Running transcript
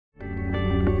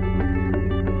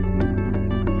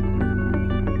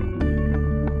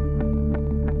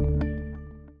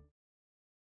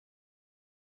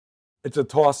It's a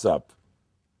toss-up.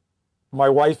 My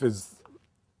wife is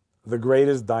the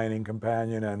greatest dining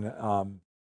companion, and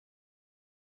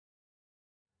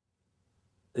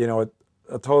you know,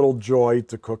 a total joy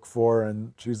to cook for,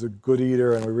 and she's a good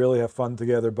eater, and we really have fun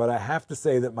together. But I have to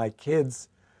say that my kids,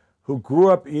 who grew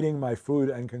up eating my food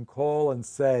and can call and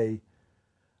say,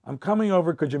 I'm coming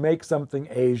over, could you make something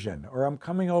Asian? Or I'm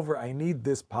coming over, I need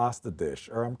this pasta dish.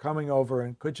 Or I'm coming over,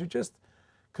 and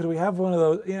could we have one of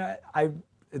those?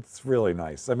 It's really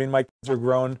nice. I mean, my kids are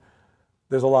grown.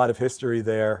 There's a lot of history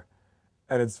there,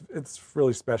 and it's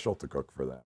really special to cook for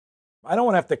them. I don't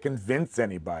want to have to convince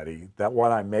anybody that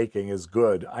what I'm making is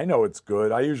good. I know it's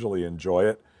good. I usually enjoy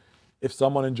it. If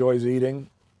someone enjoys eating,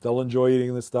 they'll enjoy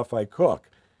eating the stuff I cook.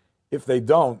 If they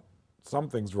don't,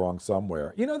 something's wrong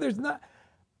somewhere. There's not,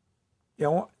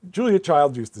 Julia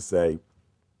Child used to say,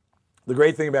 the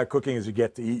great thing about cooking is you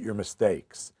get to eat your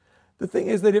mistakes. The thing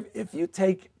is that if you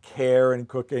take care in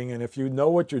cooking, and if you know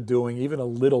what you're doing, even a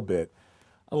little bit,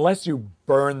 unless you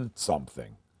burn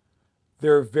something,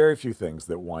 there are very few things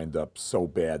that wind up so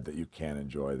bad that you can't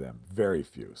enjoy them. Very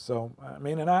few. So, I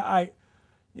mean, and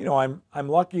I'm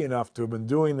lucky enough to have been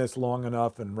doing this long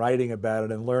enough and writing about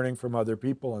it and learning from other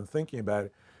people and thinking about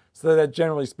it, so that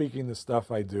generally speaking, the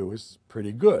stuff I do is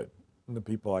pretty good. And the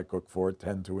people I cook for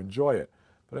tend to enjoy it.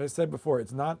 But as I said before,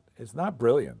 it's not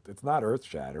brilliant. It's not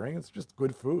earth-shattering. It's just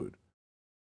good food.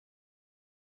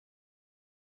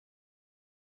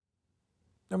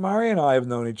 Now, Mari and I have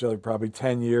known each other probably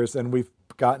 10 years, and we've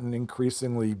gotten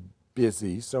increasingly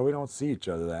busy, so we don't see each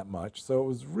other that much. So it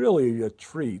was really a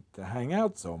treat to hang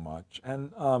out so much.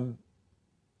 And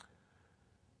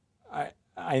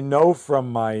I know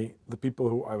from the people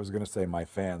who, I was going to say my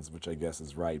fans, which I guess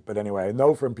is right, but anyway, I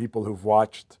know from people who've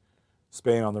watched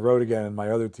Spain on the Road Again and my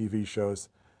other TV shows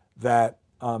that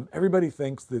everybody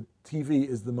thinks that TV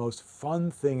is the most fun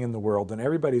thing in the world, and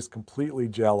everybody's completely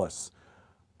jealous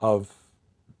of,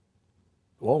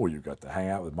 well, you got to hang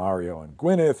out with Mario and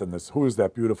Gwyneth, and who's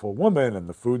that beautiful woman, and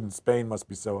the food in Spain must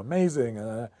be so amazing.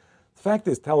 The fact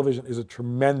is, television is a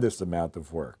tremendous amount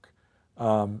of work.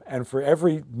 And for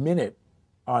every minute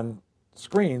on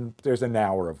screen, there's an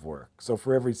hour of work. So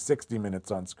for every 60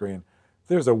 minutes on screen,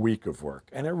 there's a week of work.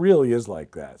 And it really is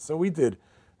like that. So we did a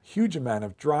huge amount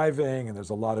of driving, and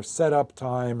there's a lot of setup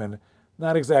time, and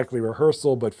not exactly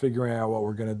rehearsal, but figuring out what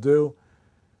we're going to do.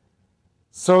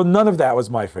 So none of that was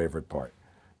my favorite part.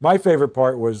 My favorite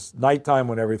part was nighttime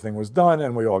when everything was done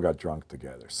and we all got drunk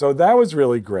together. So that was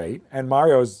really great. And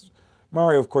Mario,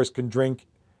 of course, can drink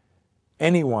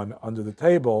anyone under the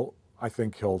table. I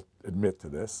think he'll admit to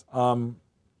this. I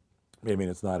mean,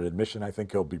 it's not an admission. I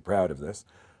think he'll be proud of this.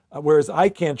 Whereas I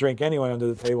can't drink anyone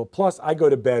under the table. Plus, I go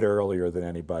to bed earlier than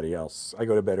anybody else. I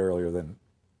go to bed earlier than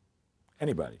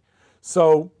anybody.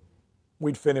 So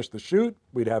we'd finish the shoot.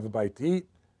 We'd have a bite to eat.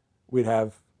 We'd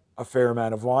have a fair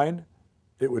amount of wine.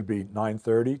 It would be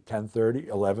 9:30, 10:30,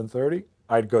 11:30.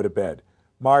 I'd go to bed.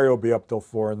 Mario would be up till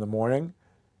 4 in the morning.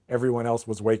 Everyone else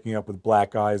was waking up with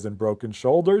black eyes and broken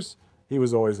shoulders. He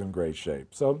was always in great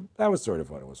shape. So that was sort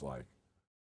of what it was like.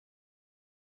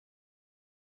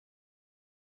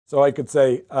 So I could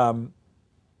say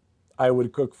I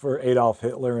would cook for Adolf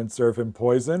Hitler and serve him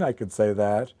poison. I could say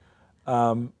that.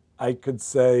 I could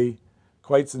say,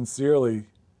 quite sincerely,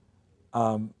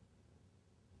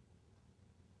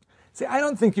 see, I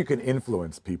don't think you can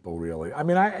influence people, really. I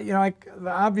mean, the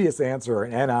obvious answer, or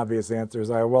an obvious answer is,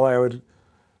 I would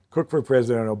cook for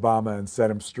President Obama and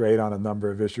set him straight on a number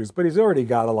of issues, but he's already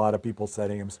got a lot of people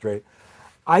setting him straight.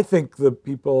 I think the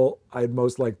people I'd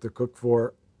most like to cook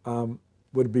for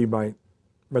would be my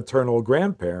maternal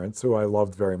grandparents, who I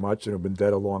loved very much and have been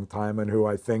dead a long time, and who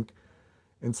I think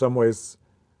in some ways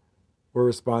were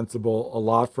responsible a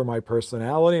lot for my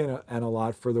personality and a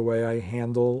lot for the way I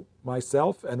handle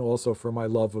myself, and also for my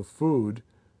love of food.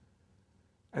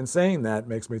 And saying that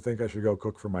makes me think I should go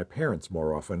cook for my parents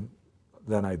more often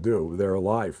than I do. They're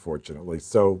alive, fortunately.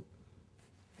 So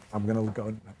I'm going to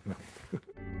go. No.